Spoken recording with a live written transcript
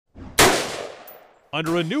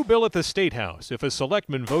Under a new bill at the State House, if a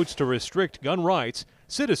selectman votes to restrict gun rights,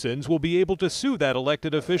 citizens will be able to sue that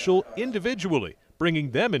elected official individually,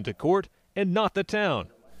 bringing them into court and not the town.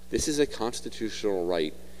 This is a constitutional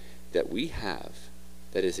right that we have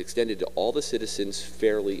that is extended to all the citizens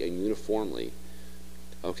fairly and uniformly,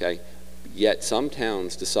 okay? Yet some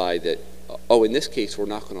towns decide that, oh, in this case, we're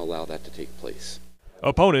not going to allow that to take place.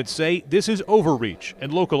 Opponents say this is overreach,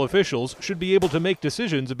 and local officials should be able to make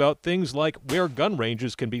decisions about things like where gun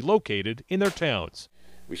ranges can be located in their towns.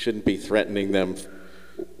 We shouldn't be threatening them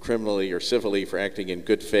criminally or civilly for acting in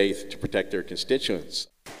good faith to protect their constituents.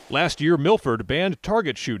 Last year, Milford banned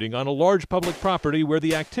target shooting on a large public property where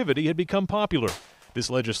the activity had become popular. This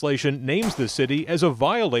legislation names the city as a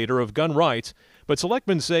violator of gun rights, but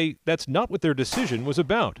selectmen say that's not what their decision was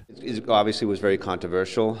about. It obviously was very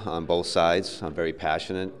controversial on both sides. I'm very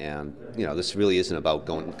passionate, and this really isn't about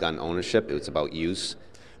gun ownership, it's about use.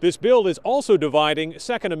 This bill is also dividing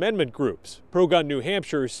Second Amendment groups. Pro-Gun New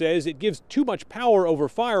Hampshire says it gives too much power over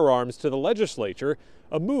firearms to the legislature,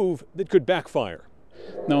 a move that could backfire.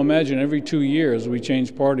 Now imagine every 2 years we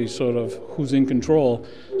change parties, sort of who's in control.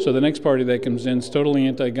 So the next party that comes in is totally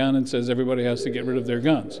anti-gun and says everybody has to get rid of their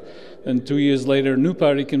guns. Then 2 years later, a new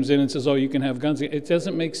party comes in and says, oh, you can have guns. It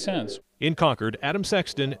doesn't make sense. In Concord, Adam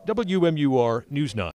Sexton, WMUR News 9.